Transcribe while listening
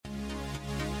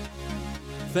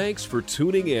Thanks for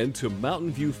tuning in to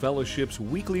Mountain View Fellowship's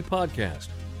weekly podcast.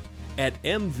 At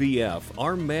MVF,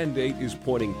 our mandate is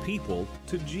pointing people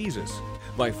to Jesus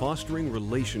by fostering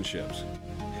relationships.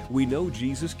 We know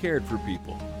Jesus cared for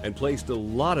people and placed a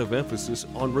lot of emphasis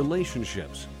on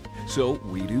relationships, so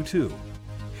we do too.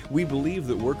 We believe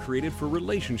that we're created for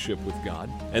relationship with God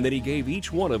and that He gave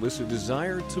each one of us a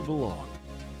desire to belong.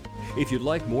 If you'd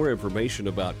like more information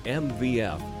about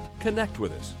MVF, connect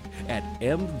with us at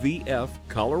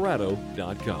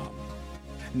mvfcolorado.com.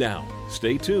 Now,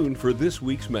 stay tuned for this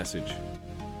week's message.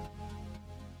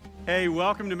 Hey,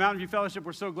 welcome to Mountain View Fellowship.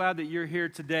 We're so glad that you're here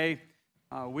today.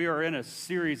 We are in a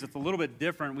series that's a little bit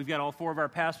different. We've got all four of our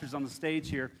pastors on the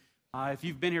stage here. If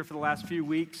you've been here for the last few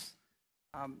weeks,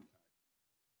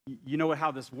 you know how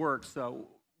this works. So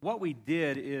what we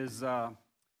did is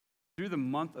through the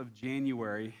month of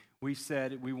January, we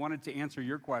said we wanted to answer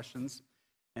your questions.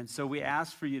 And so we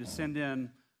asked for you to send in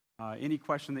any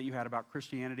question that you had about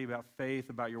Christianity, about faith,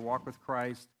 about your walk with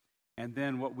Christ. And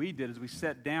then what we did is we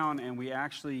sat down and we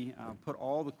actually put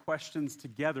all the questions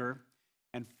together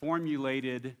and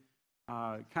formulated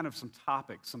kind of some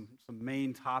topics, some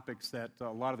main topics that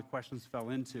a lot of the questions fell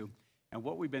into. And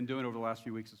what we've been doing over the last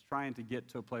few weeks is trying to get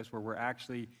to a place where we're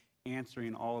actually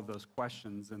answering all of those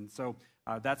questions. And so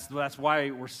that's why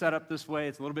we're set up this way.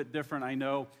 It's a little bit different, I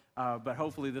know, but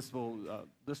hopefully this will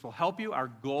help you. Our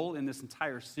goal in this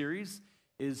entire series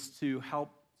is to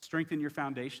help strengthen your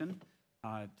foundation,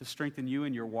 to strengthen you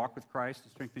in your walk with Christ, to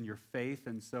strengthen your faith.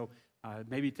 And so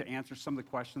maybe to answer some of the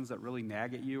questions that really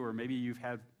nag at you, or maybe you've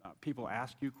had people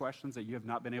ask you questions that you have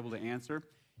not been able to answer.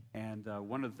 And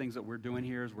one of the things that we're doing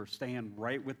here is we're staying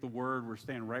right with the Word. We're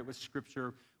staying right with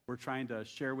Scripture. We're trying to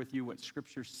share with you what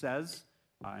Scripture says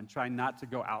and try not to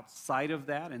go outside of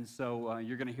that. And so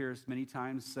you're going to hear us many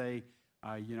times say,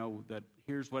 that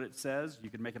here's what it says. You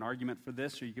can make an argument for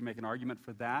this or you can make an argument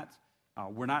for that.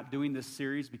 We're not doing this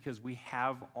series because we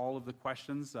have all of the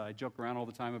questions. I joke around all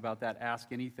the time about that Ask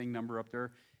Anything number up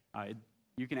there.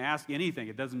 You can ask anything.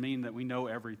 It doesn't mean that we know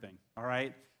everything, all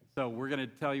right? So we're going to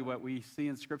tell you what we see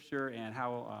in Scripture and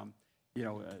how,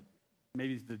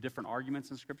 maybe the different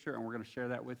arguments in Scripture, and we're going to share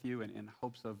that with you in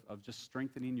hopes of just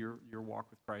strengthening your walk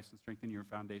with Christ and strengthening your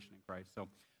foundation in Christ. So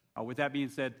with that being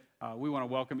said, we want to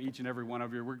welcome each and every one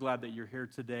of you. We're glad that you're here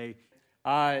today.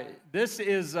 This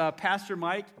is Pastor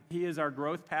Mike. He is our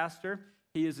growth pastor.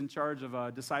 He is in charge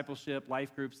of discipleship,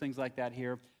 life groups, things like that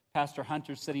here. Pastor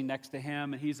Hunter's sitting next to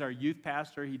him, and he's our youth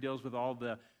pastor. He deals with all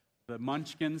the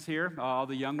munchkins here, all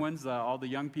the young ones, all the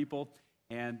young people,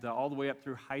 and all the way up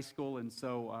through high school. And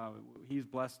so he's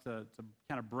blessed to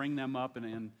kind of bring them up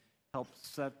and help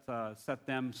set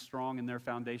them strong in their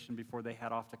foundation before they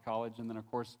head off to college. And then, of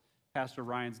course, Pastor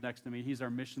Ryan's next to me. He's our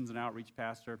missions and outreach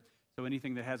pastor. So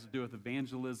anything that has to do with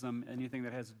evangelism, anything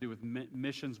that has to do with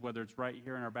missions, whether it's right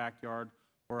here in our backyard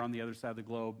or on the other side of the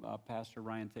globe, Pastor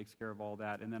Ryan takes care of all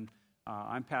that. And then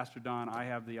I'm Pastor Don. I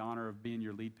have the honor of being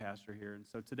your lead pastor here. And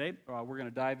so today we're going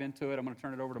to dive into it. I'm going to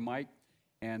turn it over to Mike.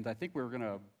 And I think we're going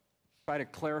to try to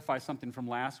clarify something from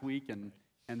last week, and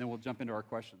then we'll jump into our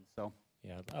questions. So,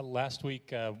 yeah, last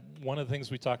week, one of the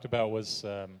things we talked about was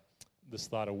this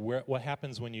thought of what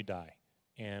happens when you die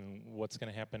and what's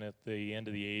going to happen at the end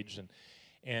of the age.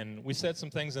 And we said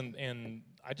some things, and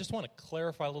I just want to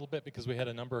clarify a little bit because we had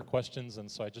a number of questions,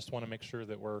 and so I just want to make sure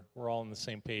that we're all on the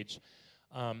same page.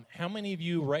 How many of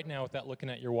you right now, without looking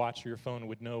at your watch or your phone,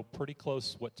 would know pretty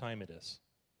close what time it is?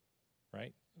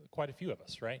 Right? Quite a few of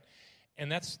us, right? And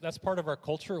that's part of our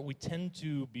culture. We tend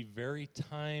to be very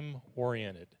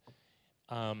time-oriented.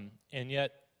 And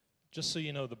yet, just so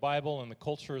you know, the Bible and the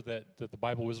culture that the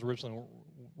Bible was originally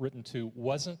written to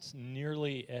wasn't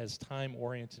nearly as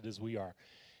time-oriented as we are.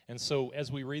 And so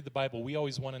as we read the Bible, we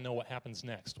always want to know what happens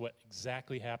next, what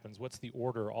exactly happens, what's the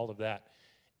order, all of that.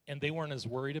 And they weren't as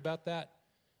worried about that.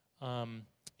 And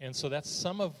so that's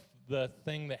some of the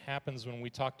thing that happens when we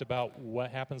talked about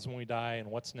what happens when we die and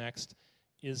what's next,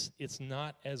 is it's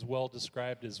not as well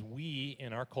described as we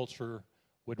in our culture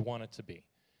would want it to be.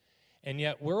 And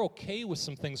yet we're okay with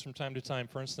some things from time to time.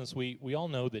 For instance, we all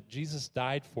know that Jesus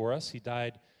died for us. He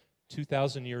died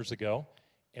 2,000 years ago.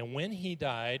 And when he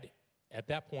died, at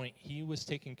that point, he was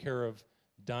taking care of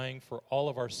dying for all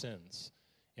of our sins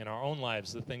in our own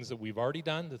lives, the things that we've already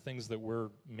done, the things that we're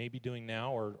maybe doing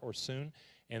now or soon,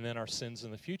 and then our sins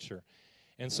in the future.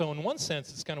 And so in one sense,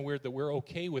 it's kind of weird that we're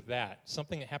okay with that.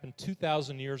 Something that happened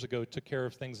 2,000 years ago took care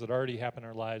of things that already happened in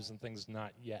our lives and things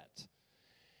not yet.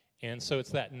 And so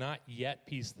it's that not yet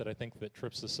piece that I think that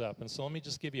trips us up. And so let me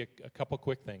just give you a couple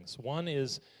quick things. One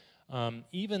is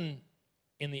even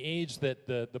in the age that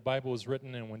the Bible was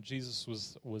written and when Jesus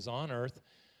was on earth,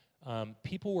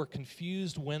 people were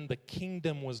confused when the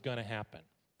kingdom was going to happen.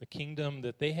 The kingdom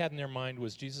that they had in their mind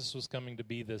was Jesus was coming to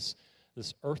be this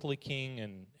earthly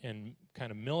king and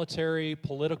kind of military,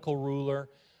 political ruler,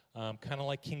 kind of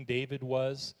like King David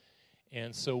was.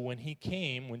 And so when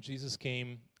Jesus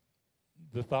came,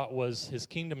 the thought was his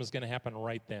kingdom is going to happen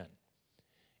right then.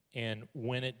 And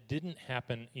when it didn't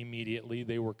happen immediately,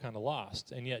 they were kind of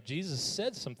lost. And yet Jesus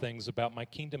said some things about my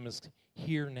kingdom is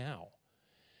here now.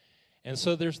 And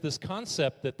so there's this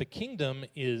concept that the kingdom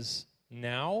is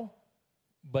now,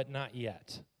 but not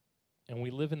yet. And we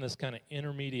live in this kind of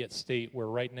intermediate state where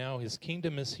right now his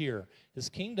kingdom is here. His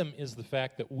kingdom is the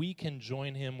fact that we can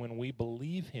join him when we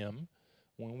believe him,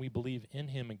 when we believe in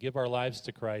him and give our lives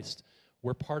to Christ.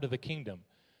 We're part of the kingdom.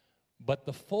 But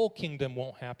the full kingdom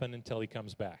won't happen until he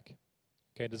comes back.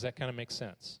 Okay, does that kind of make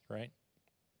sense, right?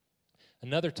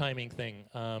 Another timing thing,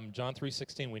 John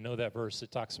 3:16, we know that verse.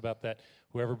 It talks about that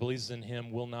whoever believes in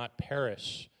him will not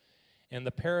perish. And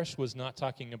the perish was not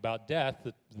talking about death.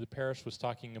 The perish was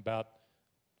talking about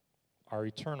our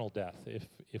eternal death.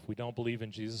 If we don't believe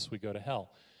in Jesus, we go to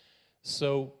hell.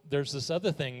 So there's this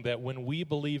other thing that when we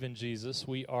believe in Jesus,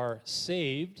 we are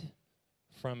saved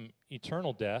from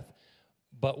eternal death,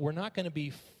 but we're not going to be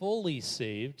fully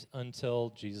saved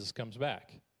until Jesus comes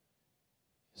back.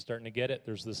 Starting to get it?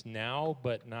 There's this now,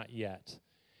 but not yet.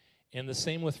 And the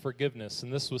same with forgiveness.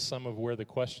 And this was some of where the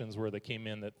questions were that came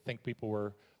in that I think people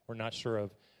were not sure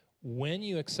of. When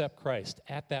you accept Christ,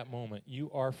 at that moment, you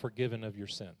are forgiven of your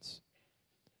sins.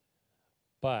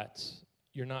 But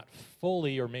you're not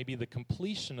fully, or maybe the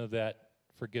completion of that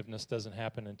forgiveness doesn't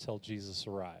happen until Jesus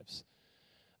arrives.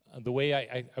 The way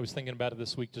I was thinking about it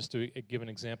this week, just to give an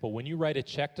example, when you write a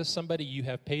check to somebody, you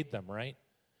have paid them, right?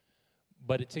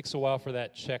 But it takes a while for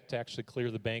that check to actually clear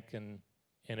the bank and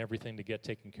everything to get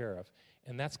taken care of.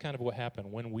 And that's kind of what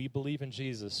happened. When we believe in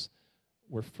Jesus,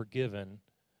 we're forgiven,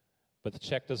 but the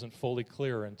check doesn't fully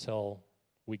clear until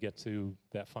we get to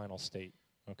that final state,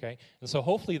 okay? And so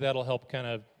hopefully that'll help kind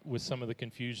of with some of the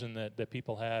confusion that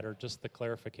people had or just the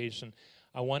clarification.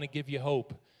 I want to give you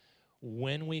hope.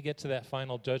 When we get to that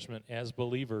final judgment as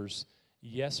believers,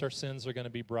 yes, our sins are going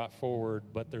to be brought forward,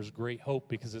 but there's great hope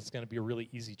because it's going to be a really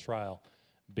easy trial.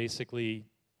 Basically,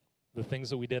 the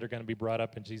things that we did are going to be brought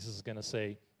up, and Jesus is going to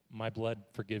say, my blood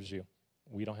forgives you.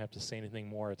 We don't have to say anything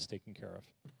more. It's taken care of.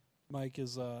 Mike,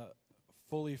 is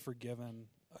fully forgiven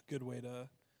a good way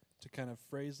to kind of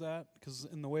phrase that? Because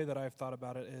in the way that I've thought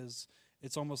about it is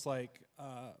it's almost like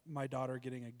my daughter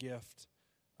getting a gift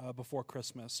before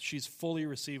Christmas. She's fully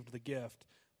received the gift,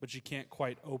 but she can't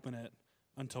quite open it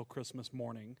until Christmas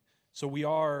morning. So we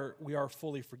are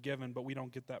fully forgiven, but we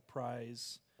don't get that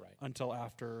prize until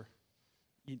after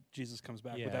Jesus comes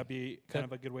back. Yeah. Would that be kind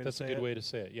of a good way to say it? That's a good way to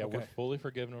say it. Yeah, okay. We're fully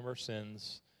forgiven of our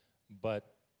sins,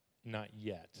 but not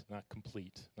yet, not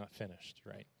complete, not finished,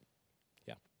 right?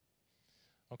 Yeah.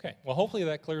 Okay, well, hopefully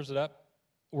that clears it up.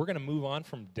 We're going to move on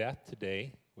from death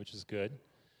today, which is good.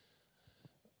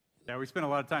 Yeah, we spent a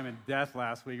lot of time in death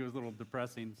last week. It was a little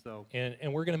depressing. So.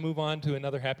 And we're going to move on to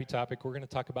another happy topic. We're going to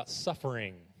talk about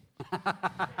suffering.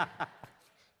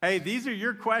 Hey, these are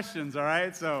your questions, all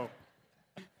right? So.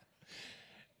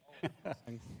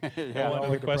 One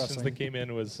of the questions that came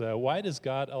in was, why does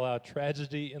God allow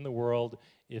tragedy in the world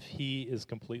if he is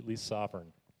completely sovereign?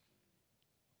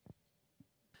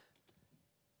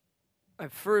 I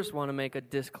first want to make a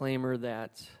disclaimer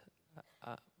that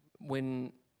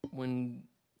when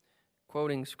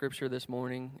quoting Scripture this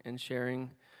morning and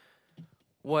sharing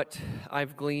what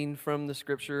I've gleaned from the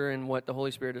Scripture and what the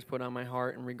Holy Spirit has put on my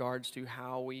heart in regards to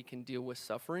how we can deal with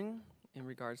suffering, in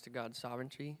regards to God's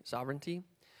sovereignty,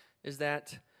 is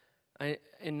that I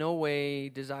in no way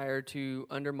desire to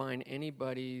undermine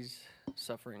anybody's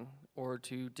suffering or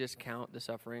to discount the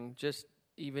suffering. Just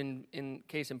even in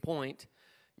case in point,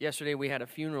 yesterday we had a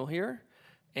funeral here,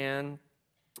 and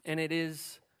it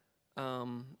is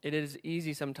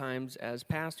easy sometimes as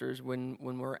pastors when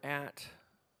we're at,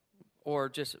 or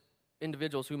just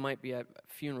individuals who might be at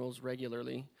funerals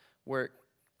regularly, where it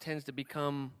tends to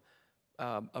become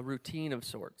a routine of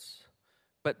sorts.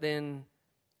 But then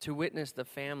to witness the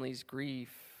family's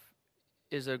grief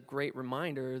is a great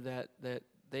reminder that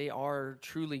they are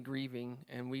truly grieving,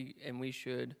 and we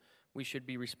should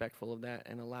be respectful of that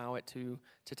and allow it to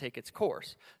take its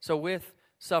course. So with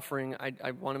suffering,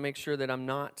 I want to make sure that I'm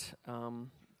not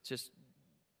just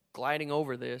gliding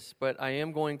over this, but I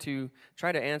am going to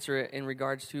try to answer it in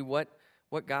regards to what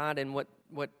God and what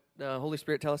the Holy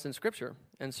Spirit tell us in Scripture.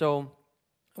 And so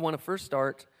I want to first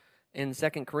start in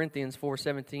 2 Corinthians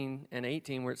 4:17 and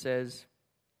 18, where it says,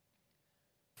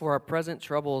 "For our present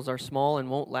troubles are small and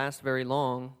won't last very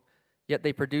long, yet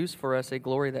they produce for us a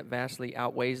glory that vastly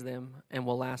outweighs them and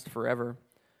will last forever.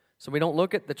 So we don't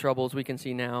look at the troubles we can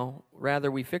see now.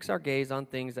 Rather, we fix our gaze on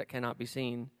things that cannot be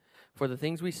seen. For the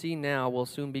things we see now will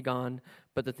soon be gone,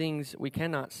 but the things we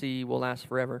cannot see will last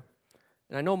forever.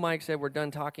 And I know Mike said we're done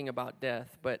talking about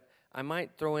death, but I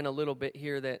might throw in a little bit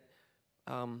here that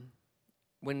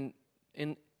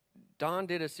Don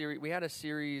did a series, we had a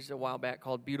series a while back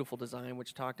called Beautiful Design,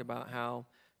 which talked about how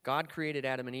God created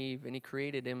Adam and Eve, and he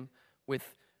created him with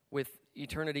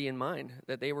eternity in mind,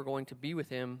 that they were going to be with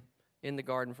him in the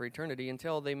garden for eternity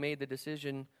until they made the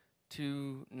decision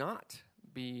to not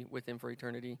be with him for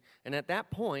eternity. And at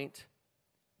that point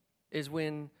is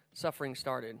when suffering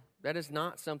started. That is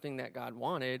not something that God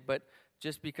wanted, but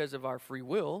just because of our free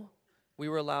will, we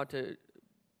were allowed to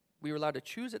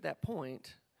choose at that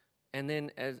point, and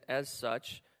then as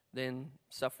such, then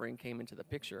suffering came into the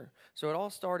picture. So it all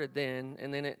started then,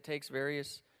 and then it takes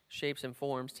various shapes and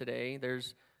forms today.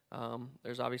 There's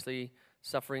obviously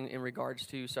suffering in regards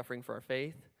to suffering for our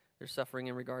faith. There's suffering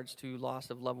in regards to loss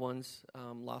of loved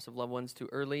ones too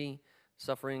early,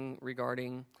 suffering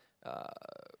regarding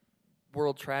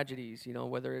world tragedies,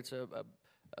 whether it's a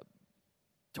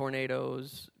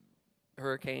tornadoes,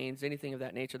 hurricanes, anything of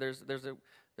that nature.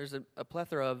 There's a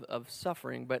plethora of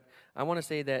suffering, but I want to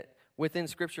say that within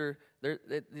Scripture,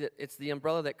 it's the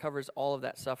umbrella that covers all of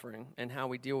that suffering and how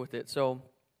we deal with it. So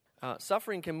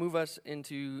suffering can move us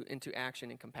into action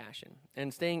and compassion.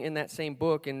 And staying in that same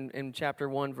book, in chapter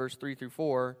 1, verse 3 through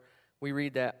 4, we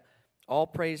read that, all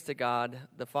praise to God,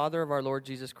 the Father of our Lord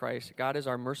Jesus Christ. God is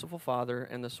our merciful Father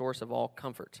and the source of all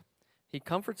comfort. He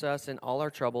comforts us in all our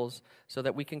troubles so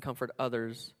that we can comfort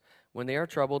others. When they are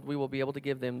troubled, we will be able to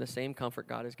give them the same comfort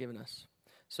God has given us.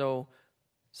 So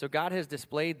God has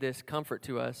displayed this comfort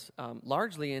to us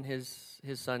largely in his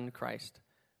Son, Christ.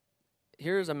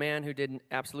 Here's a man who did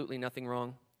absolutely nothing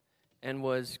wrong and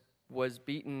was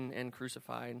beaten and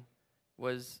crucified,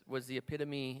 was the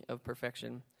epitome of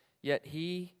perfection. Yet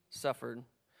he suffered.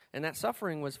 And that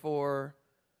suffering was for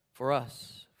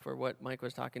us, for what Mike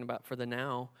was talking about, for the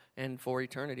now and for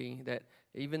eternity, that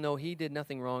even though he did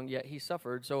nothing wrong, yet he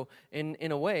suffered. So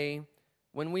in a way,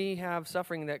 when we have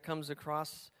suffering that comes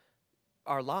across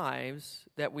our lives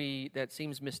that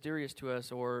seems mysterious to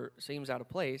us or seems out of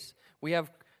place, we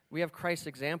have Christ's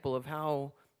example of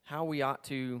how we ought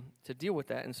to deal with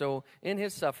that. And so in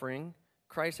his suffering,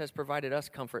 Christ has provided us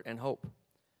comfort and hope.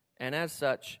 And as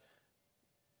such,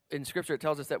 in Scripture, it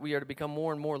tells us that we are to become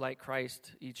more and more like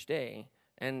Christ each day.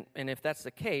 And if that's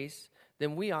the case,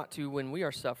 then we ought to, when we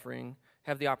are suffering,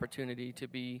 have the opportunity to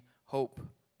be hope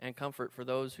and comfort for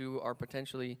those who are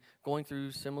potentially going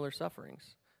through similar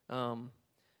sufferings.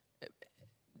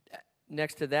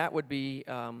 Next to that would be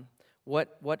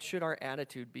what should our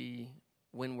attitude be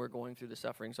when we're going through the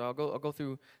suffering? So I'll go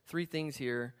through three things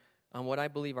here on what I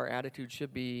believe our attitude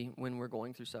should be when we're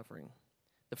going through suffering.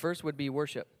 The first would be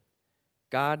worship.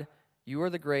 God, you are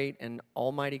the great and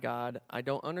almighty God. I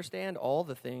don't understand all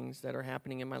the things that are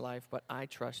happening in my life, but I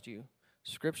trust you.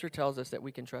 Scripture tells us that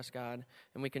we can trust God,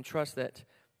 and we can trust that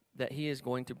he is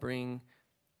going to bring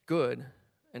good,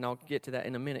 and I'll get to that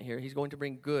in a minute here. He's going to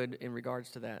bring good in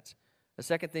regards to that. The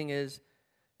second thing is,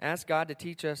 ask God to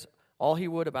teach us all he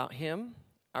would about him,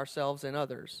 ourselves, and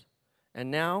others.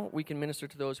 And now we can minister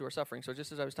to those who are suffering. So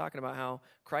just as I was talking about how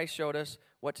Christ showed us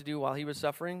what to do while he was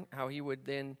suffering, how he would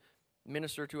then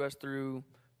minister to us through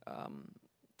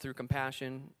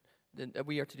compassion, then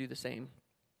we are to do the same.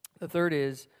 The third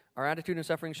is, our attitude in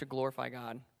suffering should glorify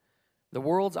God. The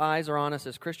world's eyes are on us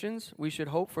as Christians. We should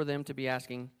hope for them to be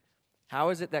asking, how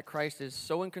is it that Christ is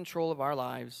so in control of our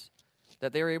lives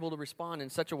that they are able to respond in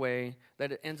such a way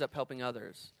that it ends up helping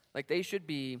others? Like they should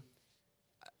be,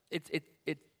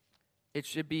 it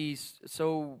should be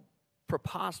so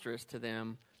preposterous to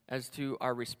them as to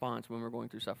our response when we're going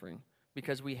through suffering,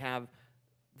 because we have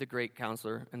the great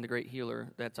counselor and the great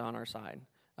healer that's on our side.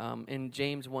 In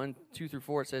James 1, 2 through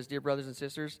 4, it says, Dear brothers and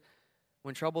sisters,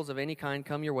 when troubles of any kind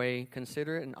come your way,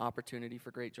 consider it an opportunity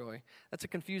for great joy. That's a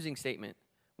confusing statement.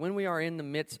 When we are in the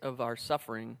midst of our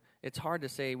suffering, it's hard to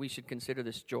say we should consider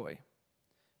this joy.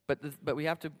 But we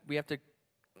have to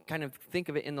kind of think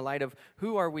of it in the light of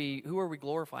who are we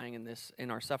glorifying in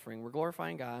our suffering? We're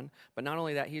glorifying God, but not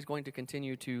only that, he's going to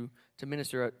continue to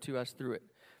minister to us through it.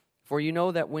 For you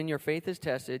know that when your faith is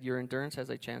tested, your endurance has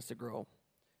a chance to grow.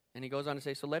 And he goes on to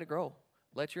say, so let it grow.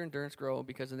 Let your endurance grow,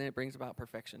 because then it brings about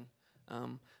perfection.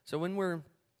 So when we're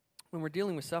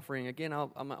dealing with suffering, again, I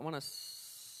want to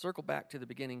circle back to the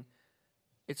beginning.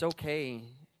 It's okay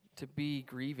to be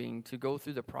grieving, to go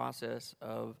through the process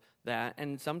of that.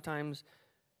 And sometimes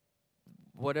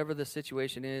whatever the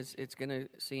situation is, it's going to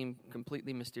seem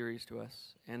completely mysterious to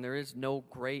us. And there is no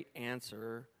great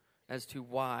answer as to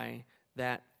why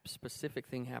that specific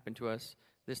thing happened to us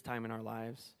this time in our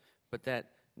lives. But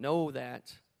know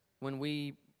that when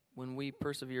we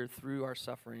persevere through our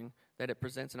suffering, that it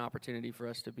presents an opportunity for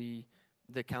us to be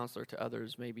the counselor to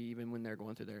others, maybe even when they're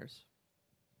going through theirs.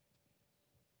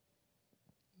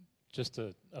 Just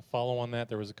a follow on that,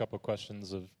 there was a couple of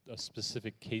questions of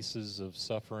specific cases of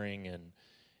suffering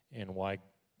and why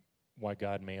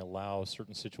God may allow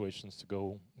certain situations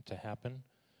to happen.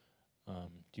 Do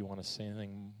you want to say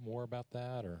anything more about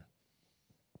that, or?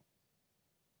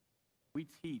 We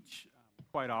teach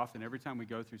quite often, every time we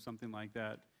go through something like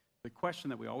that, the question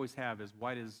that we always have is,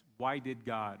 why did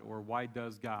God, or why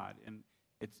does God? And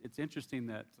it's interesting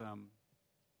that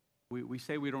we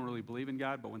say we don't really believe in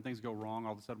God, but when things go wrong,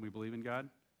 all of a sudden we believe in God.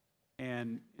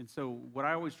 And so what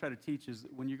I always try to teach is,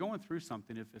 when you're going through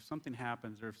something, if something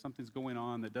happens or if something's going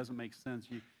on that doesn't make sense,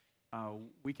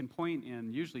 we can point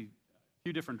in usually a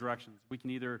few different directions. We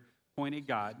can either point at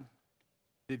God.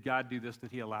 Did God do this?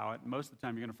 Did he allow it? Most of the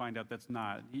time you're going to find out that's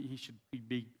not. He should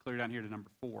be clear down here to number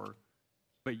 4.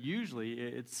 But usually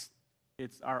it's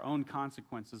our own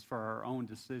consequences for our own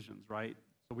decisions, right?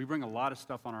 So we bring a lot of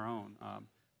stuff on our own,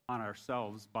 on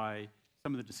ourselves by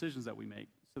some of the decisions that we make.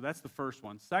 So that's the first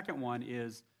one. Second one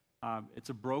is it's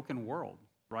a broken world,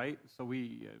 right? So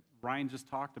Ryan just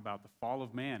talked about the fall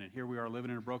of man, and here we are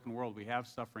living in a broken world. We have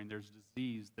suffering. There's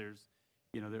disease. There's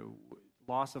the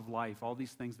loss of life. All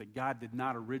these things that God did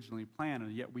not originally plan,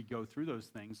 and yet we go through those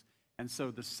things. And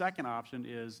so the second option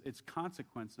is its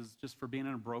consequences just for being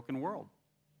in a broken world.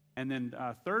 And then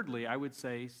thirdly, I would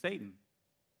say Satan.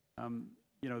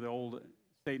 The old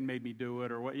Satan made me do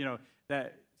it, or what,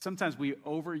 that sometimes we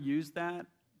overuse that,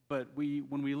 but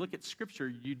when we look at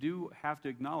Scripture, you do have to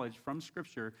acknowledge from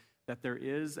Scripture that there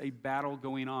is a battle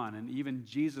going on, and even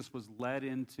Jesus was led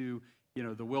into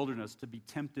the wilderness to be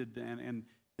tempted, and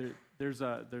there's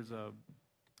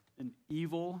an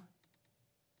evil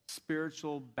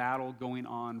spiritual battle going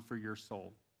on for your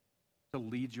soul to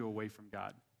lead you away from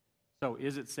God. So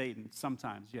is it Satan?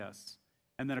 Sometimes, yes.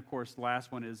 And then, of course, the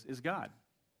last one is God.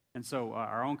 And so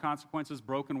our own consequences,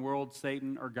 broken world,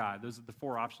 Satan, or God. Those are the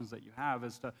 4 options that you have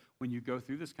as to when you go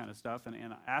through this kind of stuff. And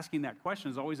asking that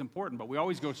question is always important, but we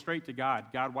always go straight to God.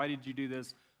 God, why did you do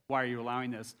this? Why are you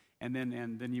allowing this? And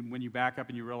then when you back up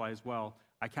and you realize, well,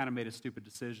 I kind of made a stupid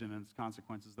decision and it's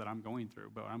consequences that I'm going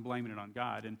through, but I'm blaming it on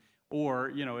God.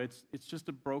 Or it's just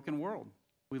a broken world.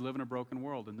 We live in a broken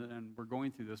world, and we're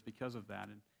going through this because of that.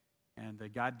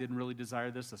 And God didn't really desire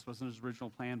this. This wasn't his original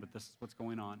plan, but this is what's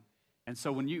going on. And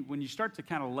so when you start to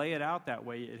kind of lay it out that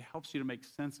way, it helps you to make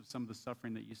sense of some of the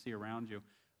suffering that you see around you.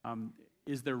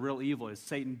 Is there real evil? Is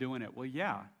Satan doing it? Well,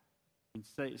 yeah.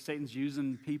 Satan's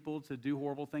using people to do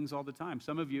horrible things all the time.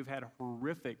 Some of you have had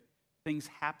horrific things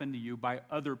happen to you by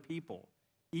other people,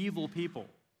 evil people.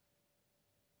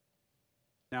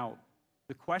 Now,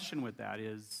 the question with that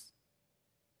is,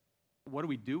 what do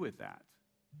we do with that?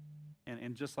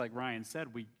 And just like Ryan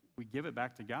said, we give it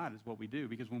back to God is what we do.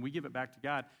 Because when we give it back to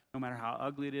God, no matter how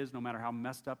ugly it is, no matter how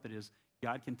messed up it is,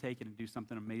 God can take it and do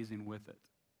something amazing with it.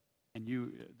 And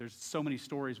there's so many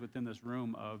stories within this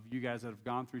room of you guys that have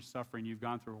gone through suffering, you've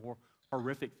gone through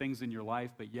horrific things in your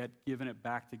life, but yet given it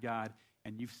back to God.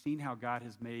 And you've seen how God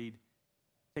has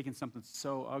taken something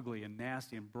so ugly and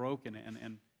nasty and broken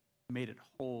and made it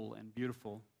whole and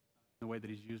beautiful in the way that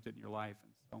he's used it in your life.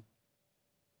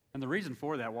 And the reason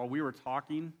for that, while we were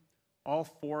talking, all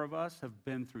 4 of us have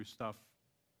been through stuff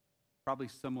probably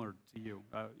similar to you.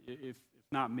 If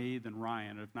not me, then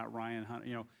Ryan. If not Ryan,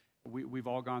 we've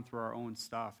all gone through our own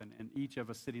stuff, and each of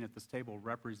us sitting at this table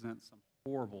represents some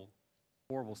horrible,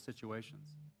 horrible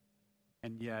situations.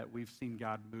 And yet we've seen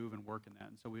God move and work in that.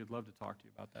 And so we would love to talk to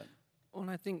you about that. Well,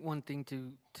 and I think one thing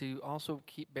to also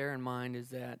bear in mind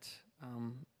is that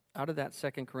out of that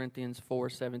 2 Corinthians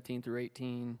 4:17 through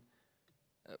 18,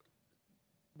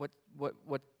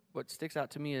 what sticks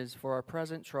out to me is, for our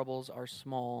present troubles are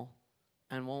small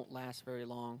and won't last very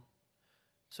long.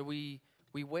 So we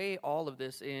weigh all of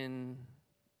this in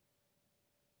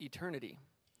eternity.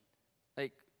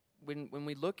 Like when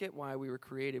we look at why we were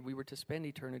created, we were to spend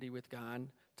eternity with God,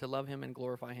 to love him and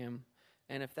glorify him.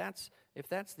 And if that's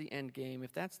the end game,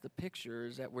 if that's the picture,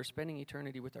 is that we're spending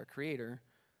eternity with our Creator,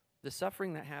 the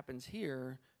suffering that happens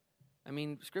here, I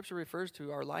mean, Scripture refers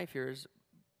to our life here as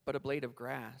but a blade of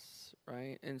grass,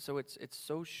 right? And so it's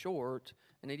so short,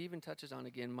 and it even touches on,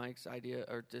 again, Mike's idea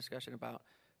or discussion about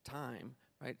time,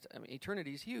 right? I mean,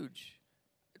 eternity is huge.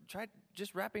 Try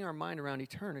just wrapping our mind around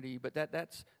eternity, but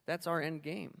that's our end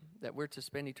game, that we're to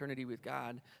spend eternity with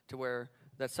God, to where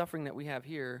that suffering that we have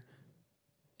here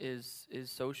is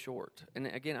so short. And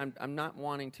again, I'm not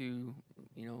wanting to,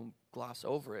 gloss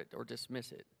over it or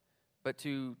dismiss it, but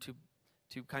to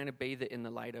kind of bathe it in the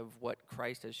light of what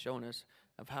Christ has shown us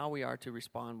of how we are to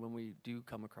respond when we do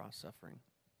come across suffering.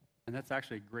 And that's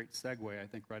actually a great segue, I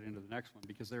think, right into the next one,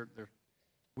 because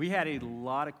we had a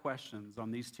lot of questions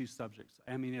on these two subjects.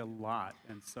 I mean, a lot.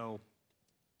 And so...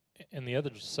 And the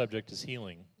other subject is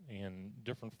healing, and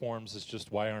different forms is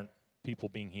just why aren't people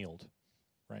being healed,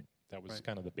 right? That was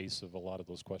kind of the base of a lot of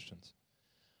those questions.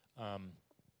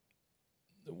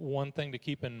 One thing to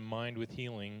keep in mind with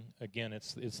healing, again,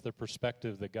 it's the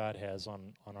perspective that God has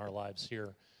on our lives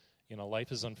here.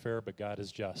 Life is unfair, but God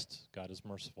is just. God is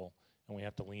merciful, and we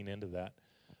have to lean into that.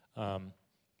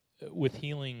 With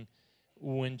healing,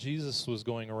 when Jesus was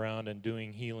going around and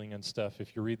doing healing and stuff,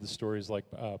 if you read the stories like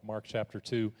Mark chapter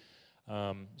 2,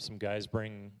 some guys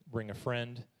bring a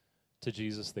friend to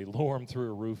Jesus. They lower him through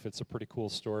a roof. It's a pretty cool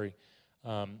story.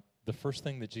 The first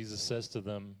thing that Jesus says to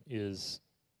them is,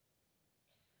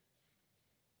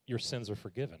 your sins are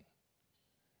forgiven.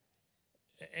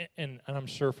 And I'm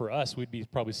sure for us, we'd be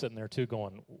probably sitting there too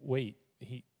going, wait,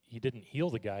 he didn't heal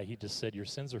the guy. He just said, your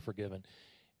sins are forgiven.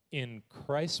 In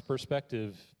Christ's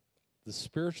perspective, the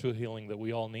spiritual healing that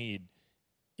we all need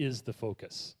is the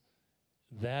focus.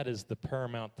 That is the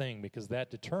paramount thing, because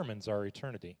that determines our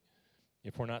eternity.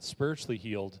 If we're not spiritually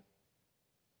healed,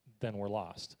 then we're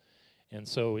lost. And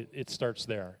so it starts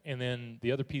there. And then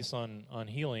the other piece on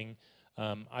healing,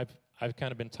 I've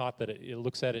kind of been taught that it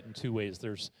looks at it in two ways.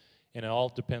 And it all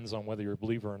depends on whether you're a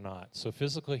believer or not. So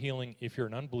physical healing, if you're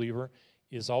an unbeliever,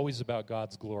 is always about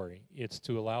God's glory. It's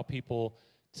to allow people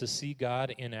to see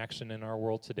God in action in our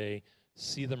world today,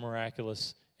 see the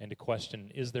miraculous, and to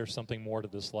question, is there something more to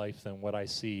this life than what I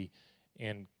see,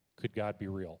 and could God be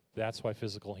real? That's why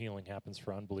physical healing happens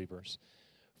for unbelievers.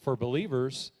 For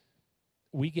believers,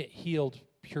 we get healed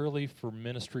purely for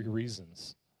ministry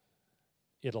reasons.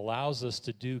 It allows us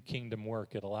to do kingdom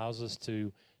work. It allows us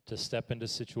to step into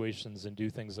situations and do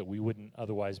things that we wouldn't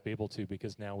otherwise be able to,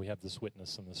 because now we have this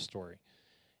witness in this story.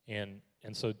 And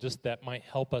so just that might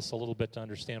help us a little bit to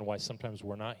understand why sometimes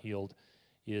we're not healed,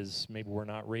 is maybe we're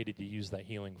not ready to use that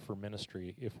healing for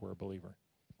ministry if we're a believer.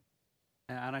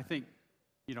 And I think,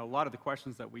 a lot of the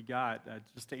questions that we got,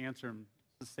 just to answer them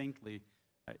succinctly,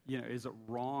 is it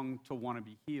wrong to want to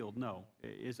be healed? No.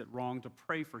 Is it wrong to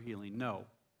pray for healing? No.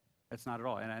 That's not at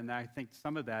all. And I think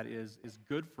some of that is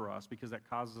good for us, because that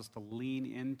causes us to lean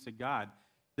into God.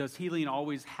 Does healing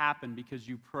always happen because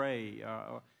you pray,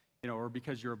 or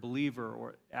because you're a believer?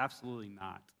 Or absolutely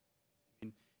not.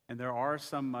 And there are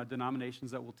some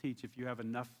denominations that will teach if you have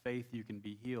enough faith, you can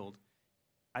be healed.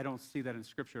 I don't see that in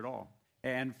Scripture at all.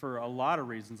 And for a lot of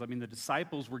reasons. The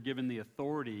disciples were given the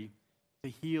authority to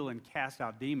heal and cast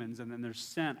out demons, and then they're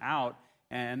sent out,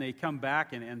 and they come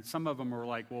back, and some of them are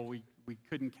like, well, we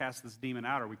couldn't cast this demon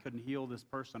out, or we couldn't heal this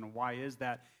person, and why is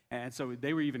that? And so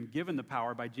they were even given the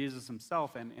power by Jesus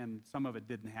himself, and some of it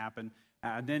didn't happen.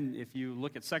 And then if you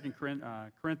look at 2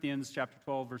 Corinthians chapter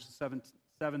 12, verses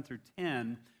 7 through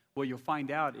 10, what you'll find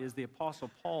out is the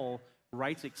Apostle Paul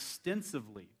writes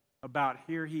extensively about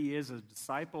here he is a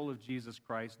disciple of Jesus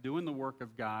Christ, doing the work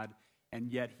of God, and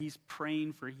yet he's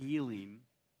praying for healing,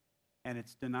 and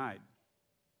it's denied.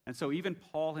 And so even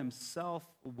Paul himself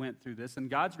went through this,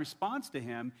 and God's response to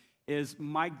him is,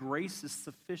 my grace is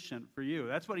sufficient for you.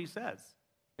 That's what he says.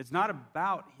 It's not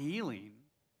about healing.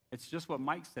 It's just what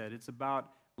Mike said. It's about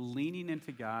leaning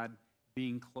into God,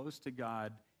 being close to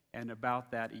God, and about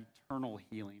that eternal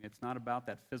healing. It's not about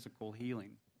that physical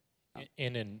healing.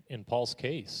 And in Paul's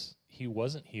case, he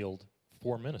wasn't healed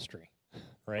for ministry,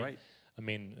 right?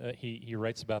 He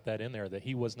writes about that in there, that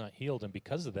he was not healed, and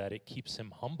because of that, it keeps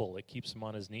him humble. It keeps him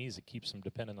on his knees. It keeps him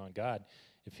dependent on God.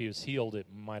 If he was healed, it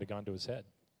might have gone to his head.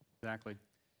 Exactly.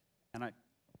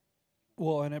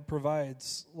 And it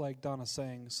provides, like Donna's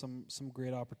saying, some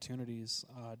great opportunities.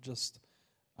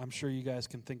 I'm sure you guys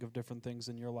can think of different things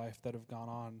in your life that have gone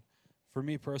on. For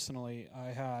me personally,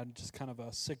 I had just kind of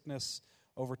a sickness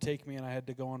overtake me, and I had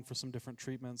to go in for some different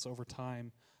treatments over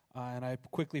time. And I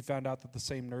quickly found out that the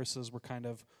same nurses were kind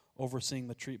of overseeing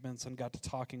the treatments, and got to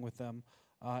talking with them,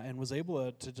 and was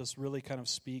able to just really kind of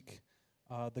speak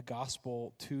the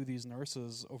gospel to these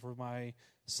nurses over my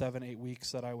 7-8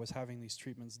 weeks that I was having these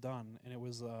treatments done. And it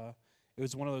was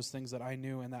one of those things that I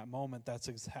knew in that moment, that's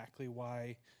exactly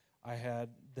why I had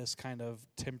this kind of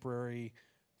temporary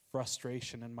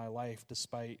frustration in my life,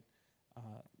 despite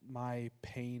my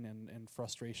pain and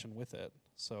frustration with it.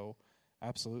 So,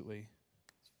 absolutely.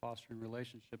 Fostering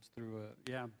relationships through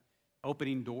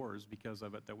opening doors because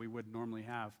of it that we wouldn't normally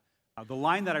have. The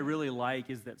line that I really like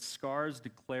is that scars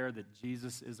declare that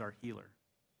Jesus is our healer.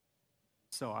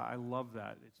 So I love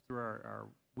that. It's through our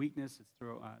weakness, it's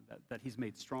through that he's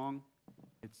made strong,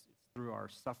 it's through our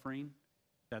suffering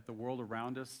that the world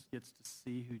around us gets to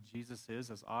see who Jesus is.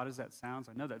 As odd as that sounds,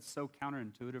 I know that's so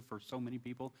counterintuitive for so many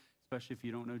people, especially if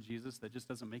you don't know Jesus. That just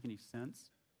doesn't make any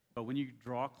sense. But when you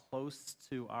draw close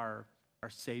to our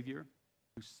Savior,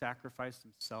 who sacrificed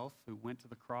himself, who went to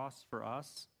the cross for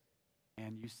us,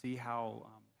 and you see how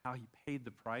he paid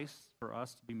the price for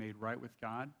us to be made right with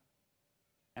God,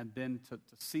 and then to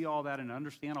see all that and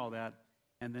understand all that,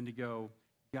 and then to go,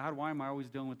 God, why am I always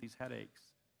dealing with these headaches?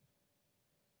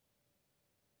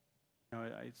 You know,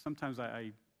 sometimes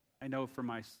I know for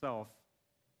myself,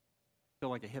 I feel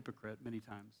like a hypocrite many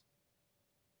times.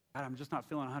 God, I'm just not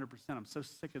feeling 100%. I'm so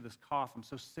sick of this cough. I'm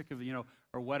so sick of,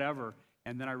 or whatever.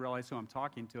 And then I realize who I'm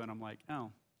talking to, and I'm like,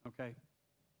 oh, okay.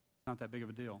 It's not that big of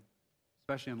a deal,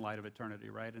 especially in light of eternity,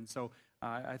 right? And so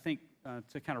I think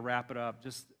to kind of wrap it up,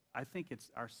 I think it's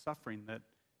our suffering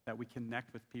that we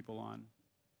connect with people on.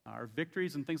 Our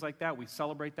victories and things like that, we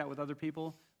celebrate that with other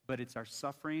people, but it's our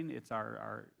suffering, it's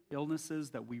our illnesses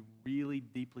that we really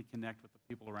deeply connect with the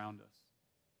people around us.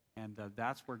 And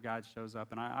that's where God shows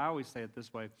up. And I always say it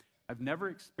this way, I've never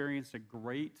experienced a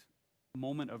great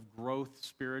moment of growth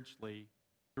spiritually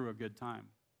through a good time,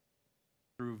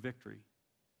 through victory.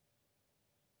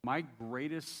 My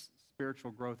greatest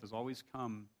spiritual growth has always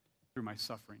come through my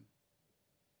suffering,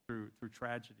 through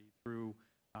tragedy, through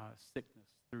sickness,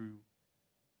 through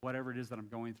whatever it is that I'm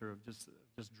going through, of just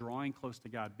drawing close to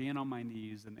God, being on my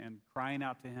knees and crying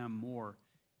out to him more.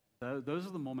 Those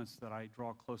are the moments that I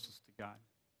draw closest to God.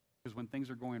 Because when things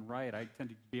are going right, I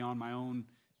tend to be on my own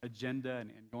agenda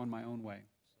and going my own way.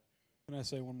 Can I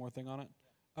say one more thing on it?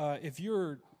 If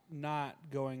you're not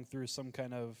going through some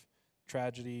kind of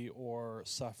tragedy or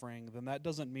suffering, then that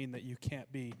doesn't mean that you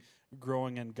can't be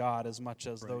growing in God as much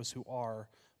as those who are.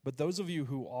 But those of you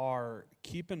who are,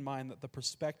 keep in mind that the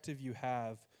perspective you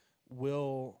have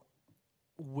will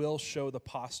show the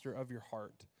posture of your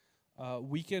heart.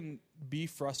 We can be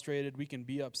frustrated, we can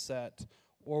be upset,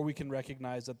 or we can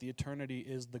recognize that the eternity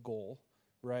is the goal,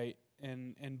 right?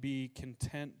 And be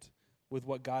content with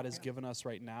what God has given us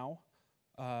right now,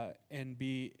 and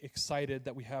be excited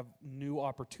that we have new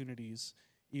opportunities,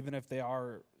 even if they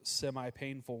are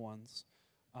semi-painful ones.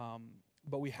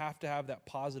 But we have to have that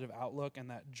positive outlook and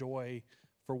that joy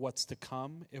for what's to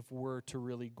come if we're to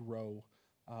really grow.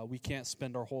 We can't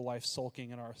spend our whole life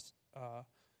sulking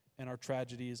in our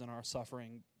tragedies and our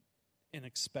suffering and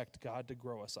expect God to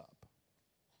grow us up.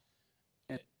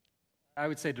 And I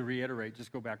would say, to reiterate,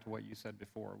 just go back to what you said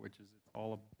before, which is it's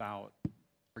all about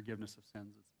forgiveness of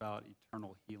sins. It's about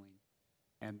eternal healing.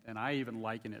 And I even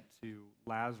liken it to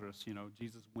Lazarus. You know,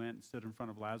 Jesus went and stood in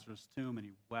front of Lazarus' tomb and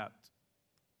he wept.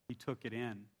 He took it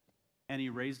in. And he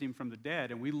raised him from the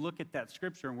dead. And we look at that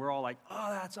scripture and we're all like,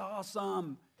 oh, that's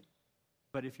awesome.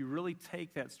 But if you really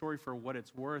take that story for what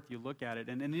it's worth, you look at it.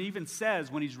 And it even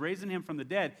says, when he's raising him from the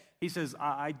dead, he says,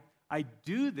 I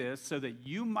do this so that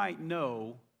you might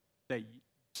know,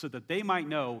 so that they might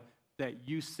know that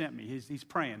you sent me. He's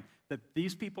praying that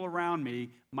these people around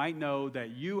me might know that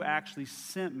you actually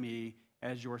sent me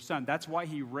as your son. That's why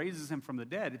he raises him from the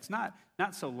dead. It's not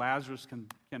so Lazarus can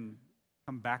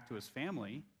come back to his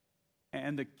family.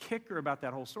 And the kicker about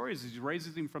that whole story is he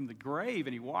raises him from the grave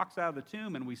and he walks out of the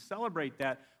tomb, and we celebrate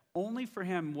that only for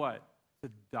him, what?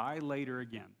 To die later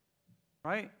again,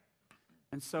 right?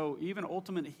 And so even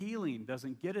ultimate healing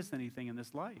doesn't get us anything in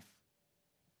this life.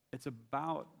 It's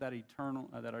about that eternal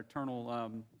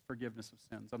forgiveness of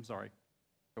sins. I'm sorry.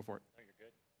 Go for it. No, you're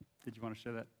good. Did you want to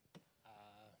share that?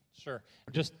 Sure.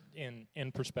 Just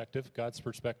in perspective, God's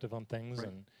perspective on things. Right.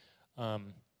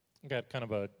 And I got kind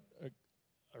of a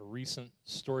recent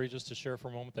story just to share for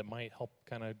a moment that might help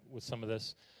kind of with some of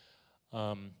this.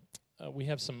 We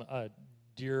have some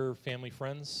dear family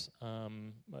friends,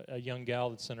 a young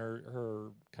gal that's in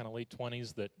her kind of late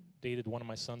 20s that dated one of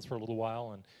my sons for a little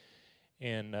while,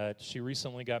 and she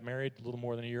recently got married a little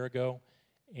more than a year ago,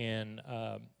 and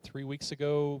 3 weeks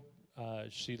ago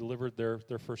she delivered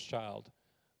their first child.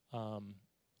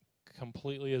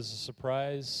 Completely as a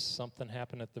surprise, something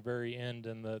happened at the very end,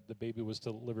 and the baby was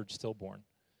delivered stillborn.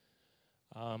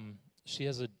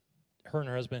 Her and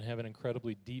her husband have an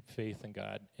incredibly deep faith in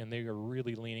God, and they are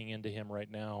really leaning into him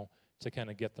right now to kind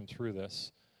of get them through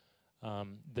this.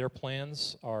 Their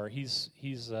plans are, he's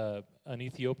an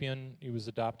Ethiopian. He was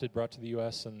adopted, brought to the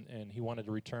U.S., and he wanted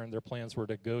to return. Their plans were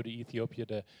to go to Ethiopia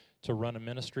to run a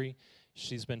ministry.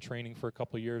 She's been training for a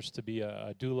couple of years to be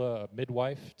a doula, a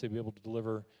midwife, to be able to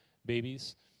deliver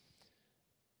babies.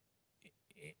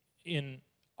 In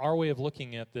our way of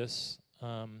looking at this,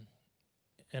 and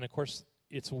of course,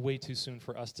 it's way too soon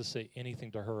for us to say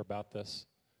anything to her about this.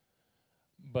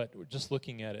 But we're just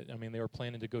looking at it, I mean, they were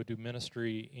planning to go do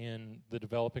ministry in the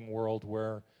developing world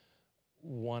where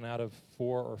 1 out of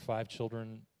 4 or 5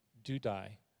 children do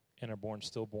die and are born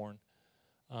stillborn.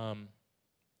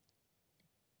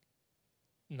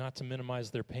 Not to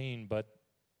minimize their pain, but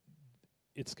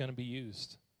it's going to be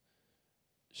used.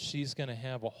 She's going to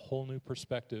have a whole new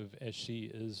perspective as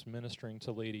she is ministering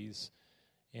to ladies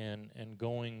and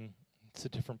going to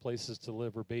different places to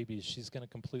deliver babies. She's going to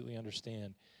completely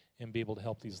understand and be able to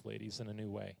help these ladies in a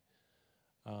new way.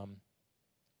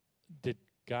 Did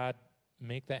God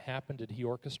make that happen? Did he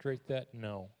orchestrate that?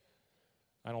 No.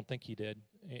 I don't think he did.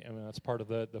 I mean, that's part of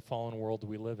the fallen world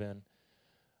we live in.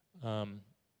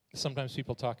 Sometimes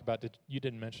people talk about, you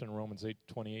didn't mention Romans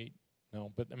 8:28.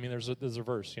 No, but I mean, there's a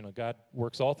verse, God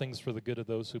works all things for the good of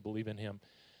those who believe in him.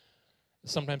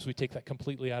 Sometimes we take that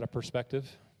completely out of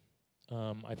perspective.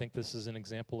 I think this is an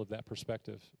example of that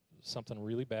perspective. Something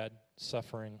really bad,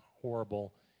 suffering,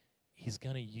 horrible. He's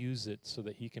going to use it so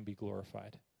that he can be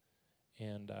glorified.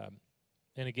 And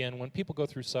again, when people go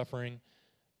through suffering,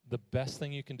 the best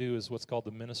thing you can do is what's called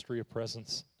the ministry of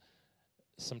presence.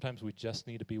 Sometimes we just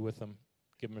need to be with them,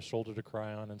 give them a shoulder to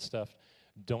cry on and stuff.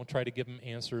 Don't try to give them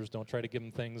answers. Don't try to give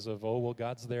them things of, oh, well,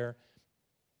 God's there.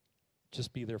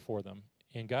 Just be there for them.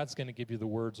 And God's going to give you the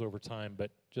words over time,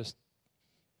 but just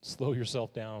slow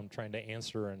yourself down trying to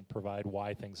answer and provide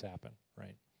why things happen,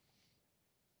 right?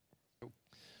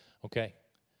 Okay.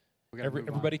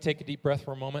 Everybody take a deep breath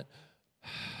for a moment.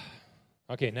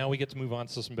 Okay, now we get to move on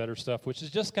to some better stuff, which is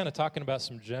just kind of talking about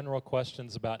some general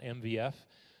questions about MVF,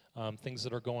 things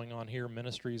that are going on here,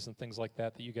 ministries and things like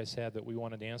that you guys had that we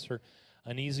wanted to answer.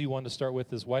 An easy one to start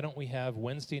with is, why don't we have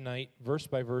Wednesday night,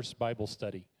 verse-by-verse Bible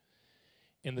study?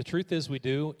 And the truth is we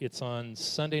do. It's on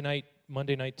Sunday night,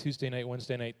 Monday night, Tuesday night,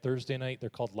 Wednesday night, Thursday night. They're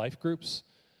called life groups.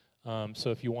 So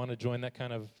if you want to join that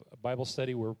kind of Bible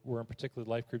study, we're in particular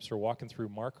life groups are walking through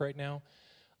Mark right now.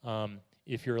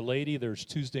 If you're a lady, there's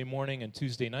Tuesday morning and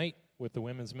Tuesday night with the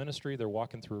women's ministry. They're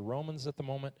walking through Romans at the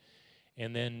moment.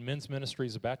 And then men's ministry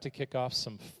is about to kick off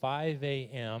some 5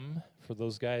 a.m. for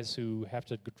those guys who have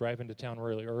to drive into town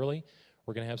really early.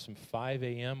 We're going to have some 5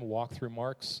 a.m. walk through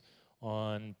Marks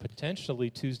on potentially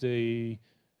Tuesday,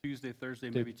 Thursday,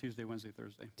 maybe Tuesday, Wednesday,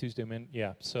 Thursday.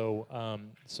 Yeah. So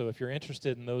if you're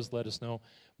interested in those, let us know.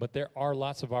 But there are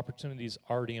lots of opportunities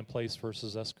already in place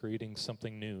versus us creating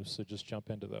something new. So just jump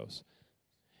into those.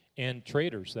 And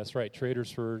traders, that's right,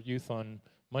 traders for youth on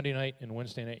Monday night and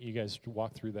Wednesday night. You guys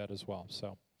walk through that as well.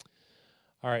 So,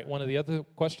 all right. One of the other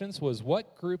questions was,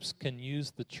 what groups can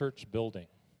use the church building?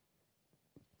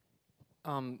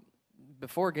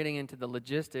 Before getting into the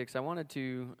logistics, I wanted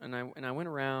to, and I went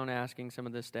around asking some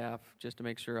of the staff just to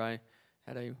make sure I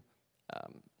had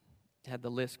had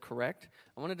the list correct.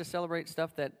 I wanted to celebrate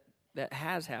stuff that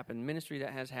has happened, ministry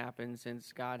that has happened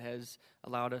since God has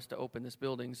allowed us to open this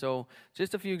building. So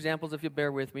just a few examples, if you'll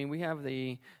bear with me. We have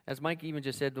as Mike even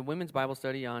just said, the women's Bible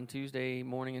study on Tuesday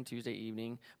morning and Tuesday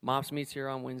evening. MOPS meets here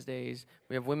on Wednesdays.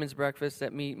 We have women's breakfasts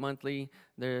that meet monthly.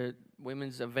 The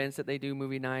women's events that they do,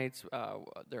 movie nights,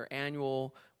 their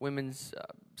annual women's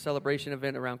celebration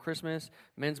event around Christmas.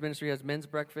 Men's ministry has men's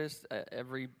breakfast.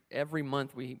 Every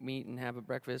month we meet and have a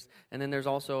breakfast. And then there's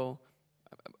also,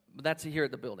 that's here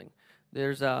at the building.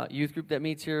 There's a youth group that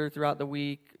meets here throughout the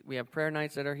week. We have prayer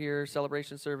nights that are here,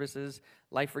 celebration services,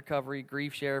 life recovery,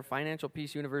 grief share, Financial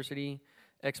Peace University,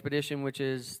 Expedition, which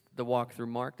is the walk through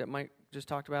Mark that Mike just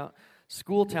talked about.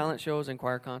 School talent shows and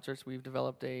choir concerts. We've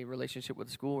developed a relationship with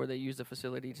the school where they use the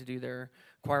facility to do their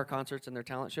choir concerts and their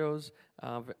talent shows.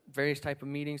 Various type of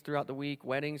meetings throughout the week,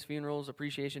 weddings, funerals,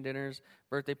 appreciation dinners,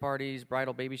 birthday parties,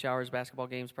 bridal baby showers, basketball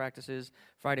games, practices,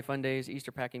 Friday fun days,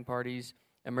 Easter packing parties,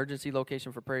 emergency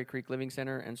location for Prairie Creek Living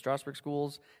Center and Strasburg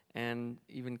schools, and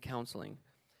even counseling.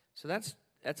 So that's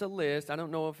a list. I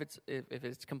don't know if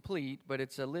it's complete, but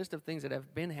it's a list of things that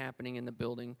have been happening in the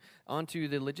building. On to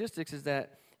the logistics is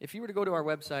that if you were to go to our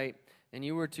website and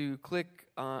you were to click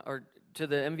or to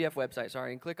the MVF website,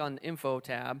 and click on the Info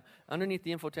tab, underneath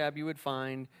the Info tab you would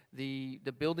find the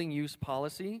building use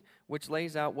policy, which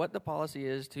lays out what the policy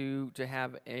is to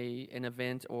have an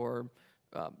event or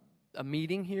a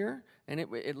meeting here, and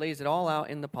it lays it all out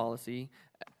in the policy.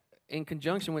 In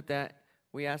conjunction with that,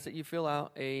 we ask that you fill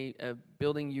out a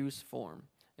building use form,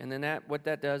 and then what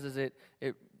that does is it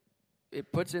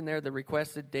puts in there the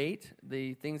requested date,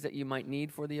 the things that you might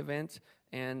need for the event,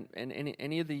 and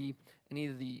any of the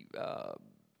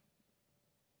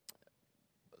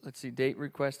let's see, date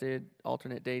requested,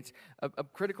 alternate dates. A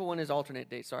critical one is alternate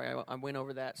dates. Sorry, I went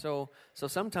over that. So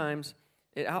sometimes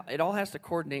it all has to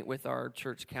coordinate with our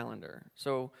church calendar.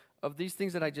 So of these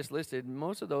things that I just listed,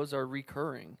 most of those are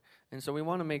recurring. And so we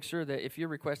want to make sure that if you're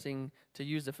requesting to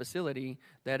use the facility,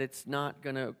 that it's not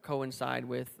going to coincide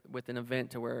with an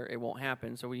event to where it won't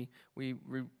happen. So we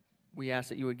ask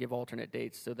that you would give alternate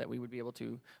dates so that we would be able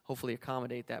to hopefully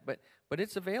accommodate that. But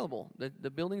it's available.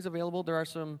 The building's available. There are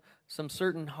some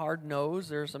certain hard no's.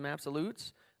 There are some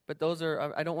absolutes. But those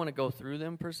are, I don't want to go through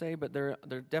them per se, but they're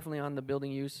definitely on the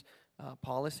building use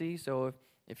policy. So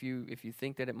if you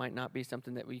think that it might not be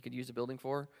something that we could use a building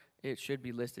for, it should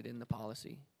be listed in the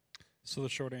policy. So the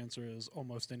short answer is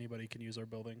almost anybody can use our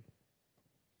building.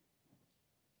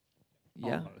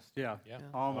 Yeah. Almost, yeah.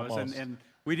 Almost. And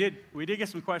we did get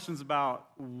some questions about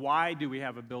why do we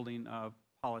have a building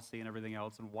policy and everything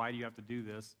else, and why do you have to do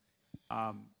this?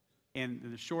 And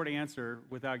the short answer,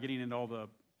 without getting into all the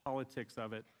politics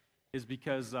of it, is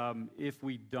because if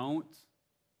we don't,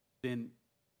 then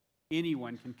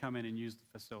anyone can come in and use the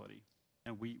facility.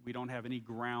 And we don't have any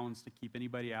grounds to keep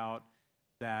anybody out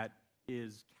that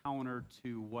is counter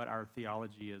to what our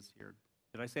theology is here.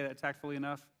 Did I say that tactfully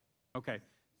enough? Okay.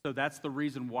 So that's the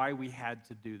reason why we had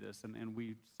to do this. And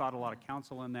we sought a lot of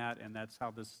counsel in that, and that's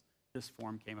how this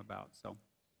form came about. So.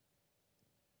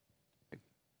 Okay.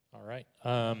 All right.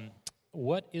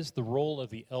 What is the role of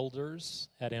the elders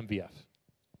at MVF?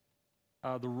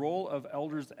 The role of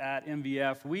elders at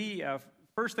MVF, we,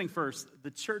 first thing first,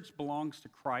 the church belongs to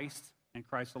Christ and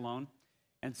Christ alone.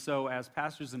 And so as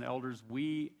pastors and elders,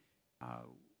 we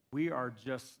are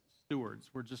just stewards.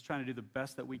 We're just trying to do the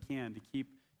best that we can to keep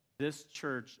this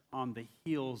church on the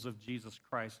heels of Jesus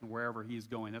Christ and wherever he's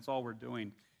going. That's all we're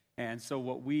doing. And so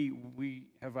what we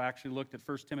have actually looked at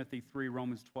 1 Timothy 3,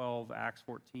 Romans 12, Acts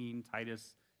 14,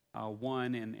 Titus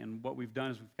 1, and what we've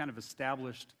done is we've kind of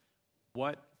established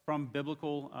what, from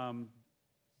biblical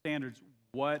standards,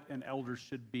 what an elder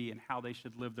should be and how they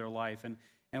should live their life.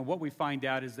 And what we find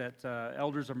out is that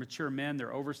elders are mature men,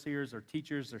 they're overseers, they're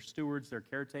teachers, they're stewards, they're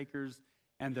caretakers,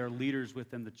 and they're leaders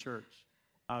within the church.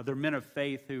 They're men of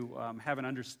faith who have an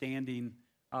understanding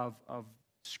of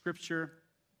Scripture,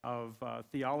 of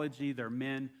theology. They're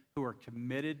men who are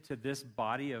committed to this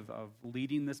body, of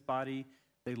leading this body.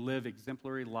 They live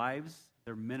exemplary lives.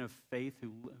 They're men of faith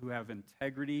who have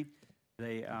integrity.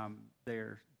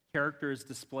 Their character is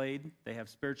displayed. They have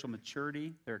spiritual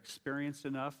maturity. They're experienced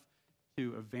enough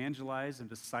to evangelize and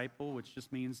disciple, which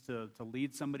just means to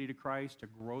lead somebody to Christ, to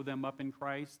grow them up in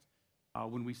Christ.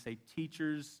 When we say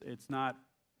teachers, it's not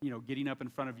getting up in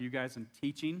front of you guys and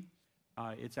teaching.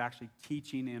 It's actually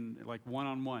teaching in like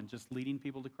one-on-one, just leading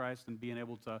people to Christ and being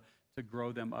able to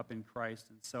grow them up in Christ.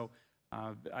 And so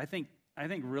I think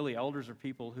really elders are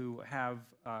people who have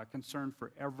concern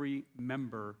for every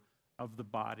member of the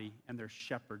body, and they're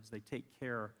shepherds. They take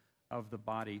care of the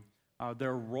body.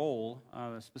 Their role,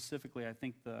 specifically, I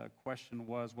think the question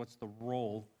was, what's the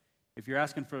role? If you're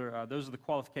asking for, those are the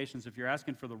qualifications. If you're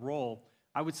asking for the role,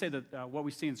 I would say that what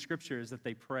we see in Scripture is that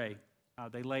they pray.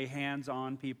 They lay hands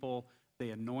on people. They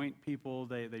anoint people.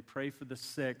 They pray for the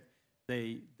sick.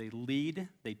 They lead.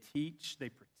 They teach. They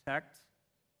protect.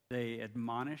 They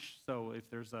admonish. So if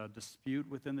there's a dispute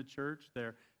within the church,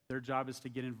 their job is to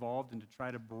get involved and to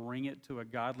try to bring it to a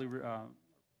godly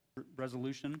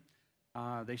resolution.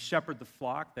 They shepherd the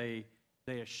flock. They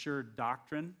assure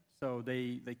doctrine. So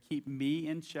they keep me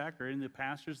in check, or in the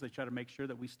pastors. They try to make sure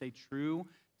that we stay true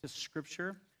to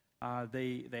Scripture.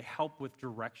 They help with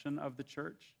direction of the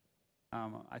church.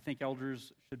 I think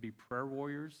elders should be prayer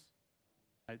warriors.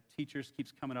 Teachers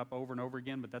keeps coming up over and over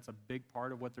again, but that's a big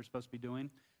part of what they're supposed to be doing.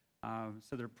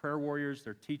 So they're prayer warriors,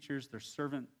 they're teachers, they're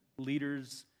servant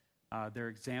leaders, they're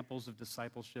examples of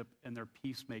discipleship, and they're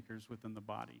peacemakers within the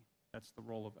body. That's the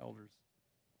role of elders.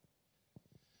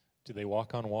 Do they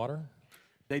walk on water?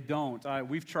 They don't.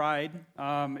 We've tried.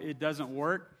 It doesn't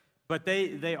work. But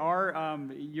they are,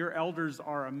 your elders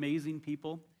are amazing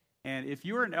people. And if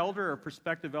you are an elder or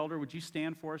prospective elder, would you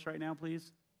stand for us right now,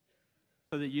 please?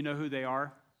 So that you know who they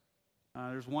are.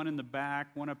 There's one in the back,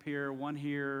 one up here, one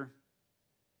here,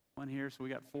 one here. So we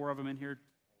got 4 of them in here.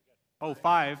 Oh,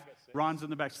 5. Ron's in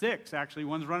the back. 6, actually.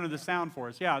 One's running the sound for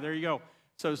us. Yeah, there you go.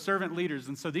 So servant leaders.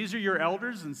 And so these are your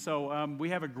elders. And so we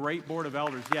have a great board of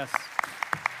elders. Yes.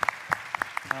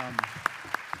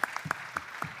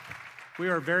 We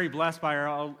are very blessed by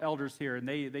our elders here, and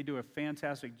they do a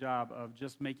fantastic job of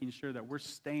just making sure that we're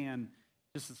staying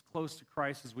just as close to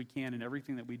Christ as we can in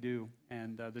everything that we do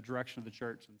and the direction of the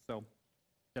church. And so,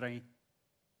 did I? Yeah.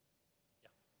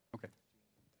 Okay.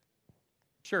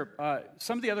 Sure.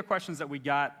 Some of the other questions that we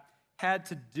got had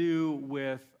to do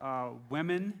with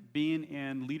women being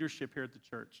in leadership here at the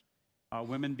church.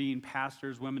 women being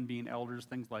pastors, women being elders,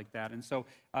 things like that. And so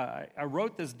I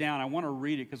wrote this down. I want to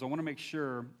read it because I want to make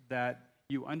sure that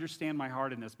you understand my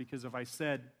heart in this, because if I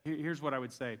said, here's what I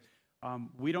would say.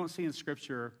 We don't see in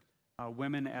Scripture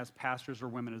women as pastors or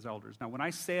women as elders. Now, when I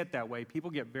say it that way, people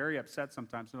get very upset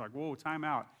sometimes. They're like, whoa, time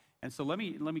out. And so let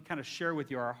me kind of share with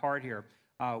you our heart here.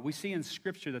 We see in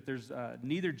Scripture that there's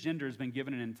neither gender has been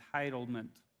given an entitlement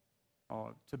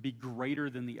to be greater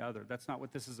than the other. That's not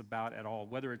what this is about at all.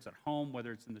 Whether it's at home,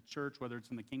 whether it's in the church, whether it's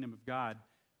in the kingdom of God,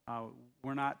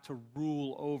 we're not to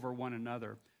rule over one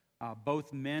another.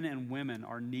 Both men and women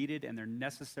are needed, and they're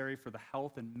necessary for the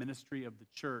health and ministry of the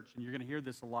church. And you're going to hear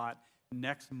this a lot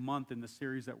next month in the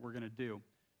series that we're going to do,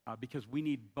 because we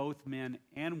need both men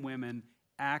and women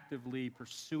actively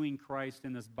pursuing Christ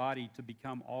in this body to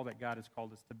become all that God has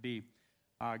called us to be.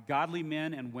 Godly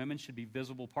men and women should be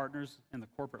visible partners in the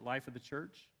corporate life of the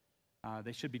church.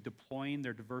 They should be deploying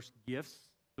their diverse gifts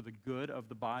for the good of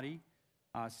the body.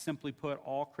 Simply put,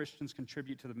 all Christians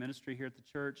contribute to the ministry here at the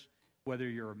church. Whether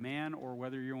you're a man or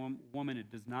whether you're a woman,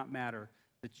 it does not matter.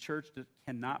 The church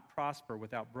cannot prosper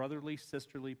without brotherly,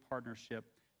 sisterly partnership.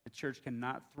 The church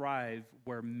cannot thrive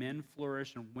where men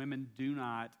flourish and women do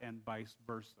not, and vice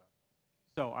versa.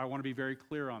 So I want to be very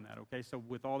clear on that, okay? So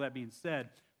with all that being said,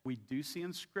 we do see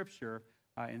in Scripture,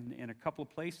 in a couple of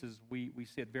places, we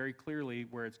see it very clearly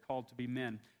where it's called to be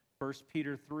men. 1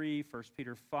 Peter 3, 1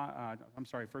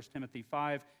 Timothy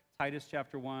 5, Titus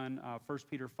chapter 1, 1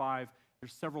 Peter 5.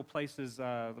 There's several places,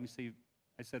 let me see,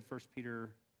 I said 1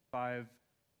 Peter 5,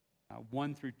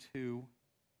 1 through 2.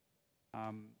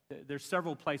 There's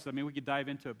several places, I mean, we could dive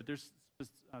into it, but there's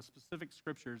specific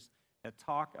scriptures that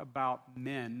talk about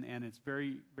men, and it's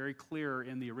very, very clear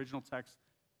in the original text,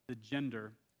 the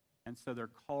gender, and so they're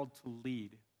called to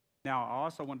lead. Now, I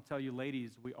also want to tell you,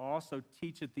 ladies, we also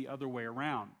teach it the other way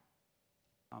around.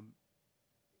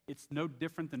 It's no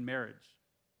different than marriage.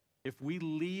 If we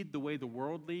lead the way the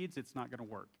world leads, it's not going to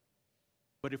work.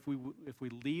 But if we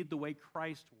lead the way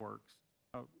Christ works,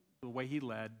 the way he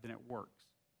led, then it works.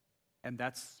 And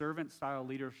that's servant-style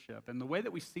leadership. And the way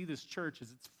that we see this church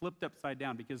is it's flipped upside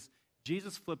down, because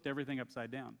Jesus flipped everything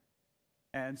upside down.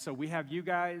 And so we have you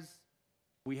guys,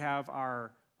 we have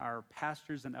our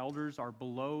pastors and elders are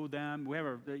below them. We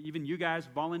have even you guys,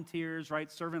 volunteers,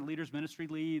 right? Servant leaders, ministry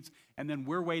leads, and then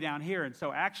we're way down here. And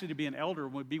so actually to be an elder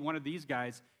would be one of these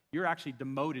guys. You're actually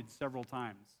demoted several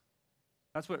times.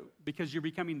 Because you're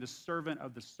becoming the servant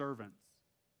of the servants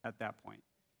at that point.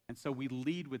 And so we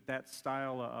lead with that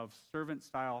style of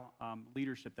servant-style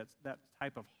leadership, that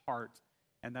type of heart,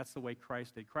 and that's the way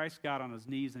Christ did. Christ got on his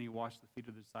knees and he washed the feet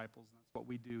of the disciples, and that's what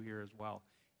we do here as well.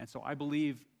 And so I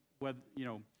believe,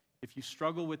 if you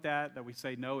struggle with that we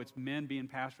say, no, it's men being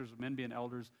pastors, men being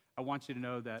elders, I want you to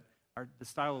know that the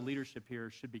style of leadership here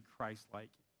should be Christ-like.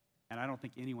 And I don't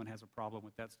think anyone has a problem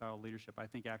with that style of leadership. I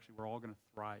think actually we're all going to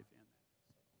thrive in that.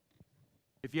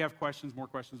 If you have more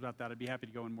questions about that, I'd be happy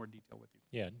to go in more detail with you.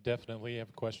 Yeah, definitely.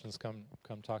 Have questions, come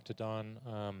talk to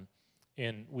Don.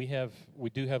 And we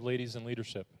do have ladies in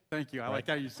leadership. Thank you. I like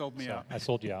how you sold me out. I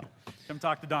sold you out. Come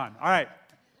talk to Don. All right.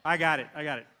 I got it.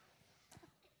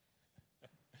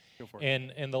 Go for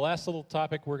it. And the last little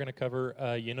topic we're going to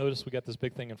cover, you notice we got this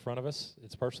big thing in front of us.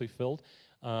 It's partially filled.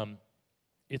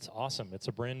 It's awesome. It's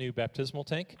a brand new baptismal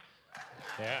tank.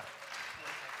 Yeah.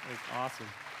 It's awesome.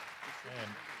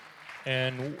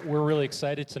 And we're really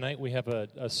excited tonight. We have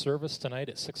a service tonight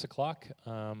at 6 o'clock,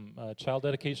 a child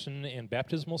dedication and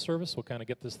baptismal service. We'll kind of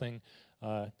get this thing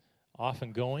off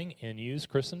and going and used,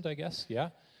 christened, I guess, yeah.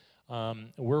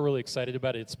 We're really excited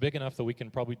about it. It's big enough that we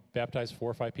can probably baptize 4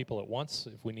 or 5 people at once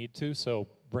if we need to, so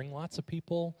bring lots of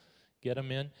people, get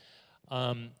them in.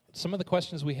 Some of the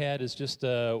questions we had is just,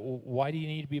 why do you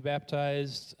need to be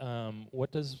baptized?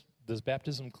 What does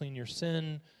baptism clean your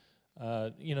sin?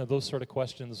 Those sort of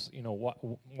questions.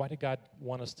 Why did God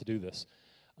want us to do this?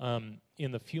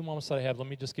 In the few moments that I have, let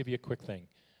me just give you a quick thing.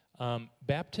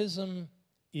 Baptism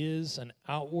is an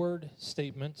outward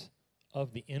statement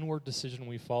of the inward decision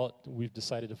we've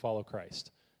decided to follow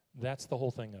Christ. That's the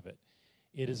whole thing of it.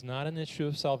 It is not an issue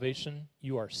of salvation.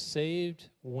 You are saved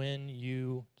when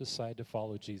you decide to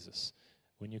follow Jesus.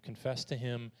 When you confess to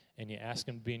him and you ask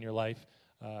him to be in your life.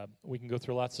 We can go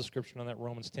through lots of scripture on that,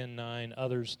 Romans 10:9.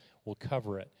 Others will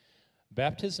cover it.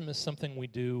 Baptism is something we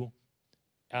do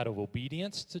out of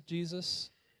obedience to Jesus.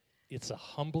 It's a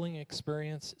humbling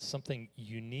experience, something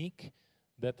unique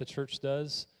that the church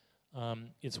does.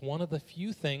 It's one of the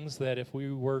few things that if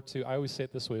we were to, I always say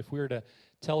it this way, if we were to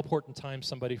teleport in time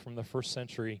somebody from the first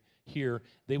century here,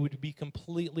 they would be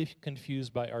completely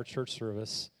confused by our church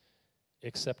service,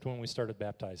 except when we started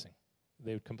baptizing.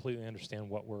 They would completely understand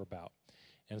what we're about.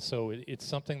 And so it's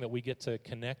something that we get to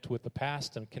connect with the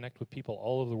past and connect with people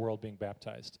all over the world being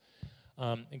baptized.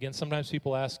 Again, sometimes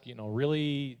people ask,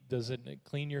 really, does it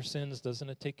clean your sins? Doesn't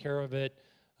it take care of it?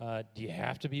 Do you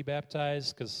have to be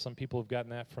baptized? Because some people have gotten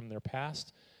that from their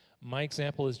past. My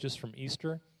example is just from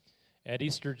Easter. At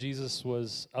Easter, Jesus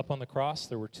was up on the cross.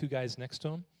 There were two guys next to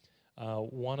him.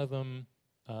 One of them,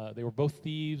 they were both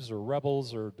thieves or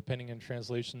rebels, or depending on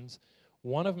translations.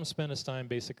 One of them spent his time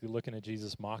basically looking at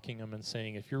Jesus, mocking him, and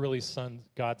saying, if you're really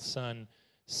God's son,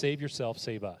 save yourself,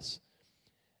 save us.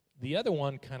 The other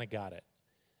one kind of got it.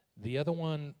 The other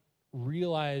one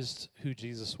realized who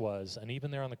Jesus was, and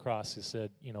even there on the cross, he said,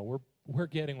 we're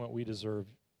getting what we deserve.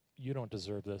 You don't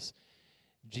deserve this.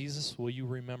 Jesus, will you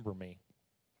remember me?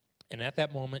 And at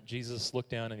that moment, Jesus looked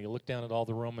down, and he looked down at all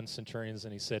the Roman centurions,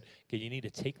 and he said, okay, you need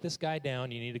to take this guy down.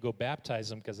 You need to go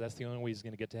baptize him, because that's the only way he's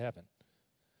going to get to heaven.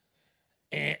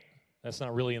 That's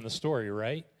not really in the story,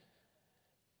 right?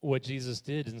 What Jesus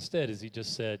did instead is he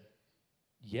just said,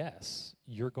 yes,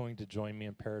 you're going to join me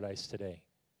in paradise today.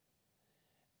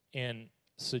 And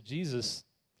so Jesus,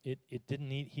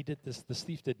 this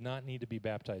thief did not need to be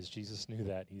baptized. Jesus knew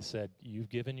that. He said, you've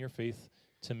given your faith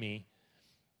to me,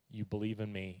 you believe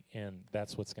in me, and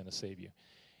that's what's going to save you.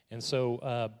 And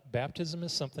so baptism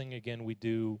is something, again, we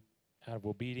do out of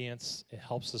obedience. It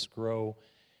helps us grow.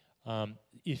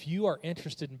 If you are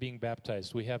interested in being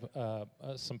baptized, we have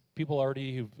some people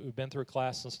already who've been through a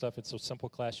class and stuff. It's a simple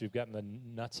class. You've gotten the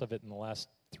nuts of it in the last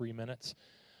 3 minutes.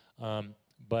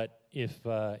 But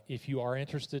if you are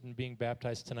interested in being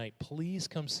baptized tonight, please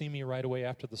come see me right away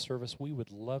after the service. We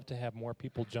would love to have more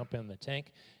people jump in the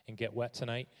tank and get wet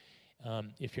tonight.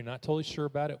 If you're not totally sure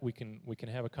about it, we can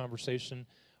have a conversation.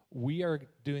 We are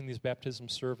doing these baptism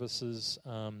services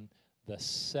the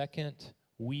second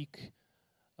week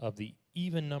of the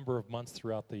even number of months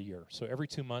throughout the year. So every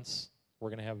 2 months, we're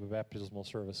going to have a baptismal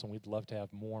service, and we'd love to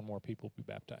have more and more people be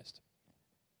baptized.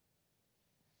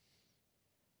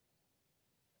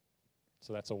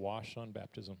 So that's a wash on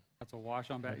baptism. That's a wash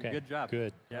on baptism. Okay. Good job.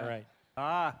 Good. Yeah. All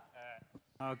right.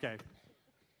 Okay.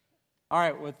 All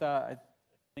right. I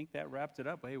think that wraps it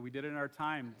up. Hey, we did it in our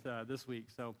time this week.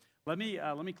 So let me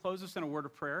close this in a word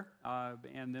of prayer,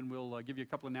 and then we'll give you a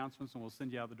couple announcements, and we'll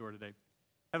send you out the door today.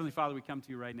 Heavenly Father, we come to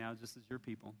you right now just as your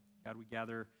people. God, we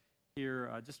gather here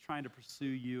just trying to pursue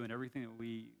you in everything that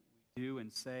we do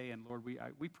and say. And Lord,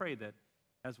 we pray that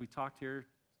as we talked here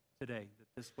today, that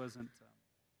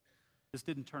this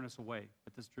didn't turn us away,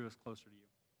 but this drew us closer to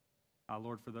you.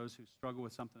 Lord, for those who struggle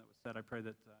with something that was said, I pray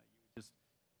that you would just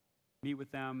meet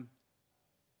with them,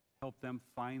 help them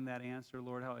find that answer,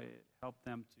 Lord. Help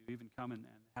them to even come and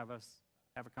have us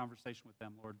have a conversation with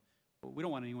them, Lord. But we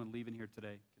don't want anyone leaving here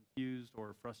today confused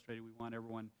or frustrated. We want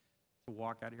everyone to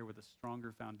walk out of here with a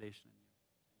stronger foundation in you,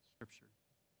 in Scripture.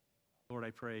 Lord,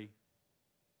 I pray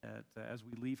that as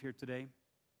we leave here today,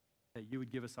 that you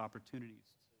would give us opportunities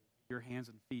to be your hands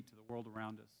and feet to the world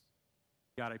around us.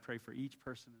 God, I pray for each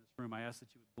person in this room. I ask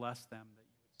that you would bless them, that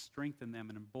you would strengthen them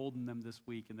and embolden them this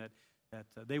week, and that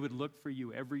they would look for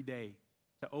you every day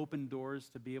to open doors,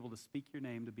 to be able to speak your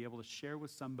name, to be able to share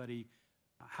with somebody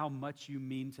how much you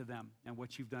mean to them and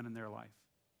what you've done in their life.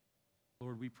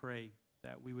 Lord, we pray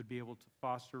that we would be able to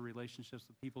foster relationships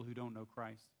with people who don't know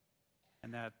Christ,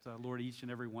 and that, Lord, each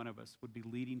and every one of us would be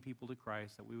leading people to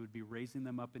Christ, that we would be raising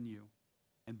them up in you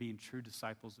and being true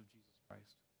disciples of Jesus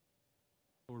Christ.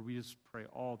 Lord, we just pray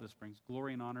all this brings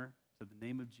glory and honor to the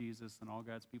name of Jesus, and all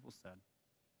God's people said,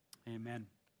 amen.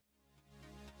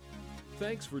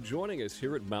 Thanks for joining us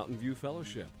here at Mountain View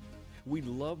Fellowship. We'd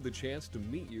love the chance to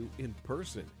meet you in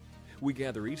person. We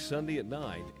gather each Sunday at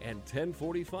 9 and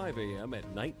 10:45 a.m. at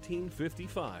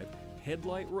 1955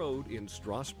 Headlight Road in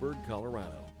Strasburg,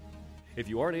 Colorado. If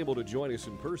you aren't able to join us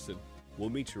in person, we'll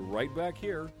meet you right back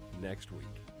here next week.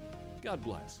 God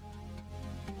bless.